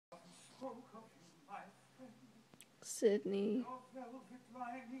Sydney.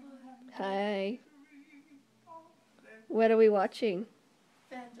 Hi. What are we watching?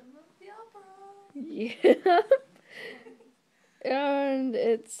 Phantom of the Opera. Yeah. And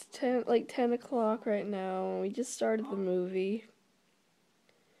it's 10 o'clock right now. We just started the movie.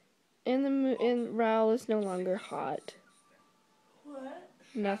 And and Raoul is no longer hot. What?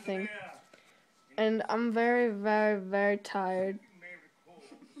 Nothing. And I'm very, very, very tired.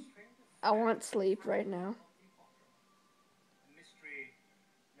 I want sleep right now.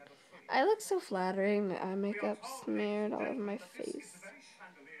 I look so flattering. My eye makeup smeared all over my face.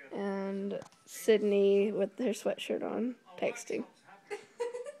 And Sydney with her sweatshirt on, texting.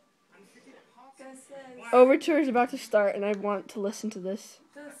 Overture is about to start, and I want to listen to this.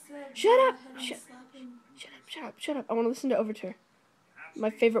 Shut up! Shut up! I want to listen to Overture. My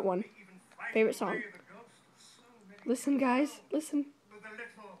favorite one. Favorite song. Listen, guys. Listen.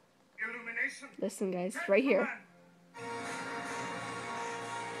 Listen, guys. Right here.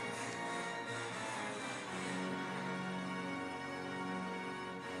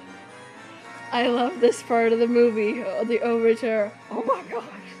 I love this part of the movie, the overture. Oh my gosh.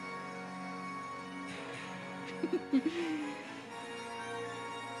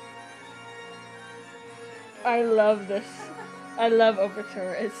 I love this. I love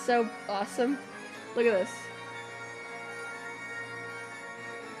overture. It's so awesome. Look at this.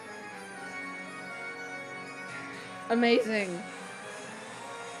 Amazing.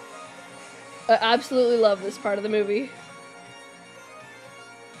 I absolutely love this part of the movie.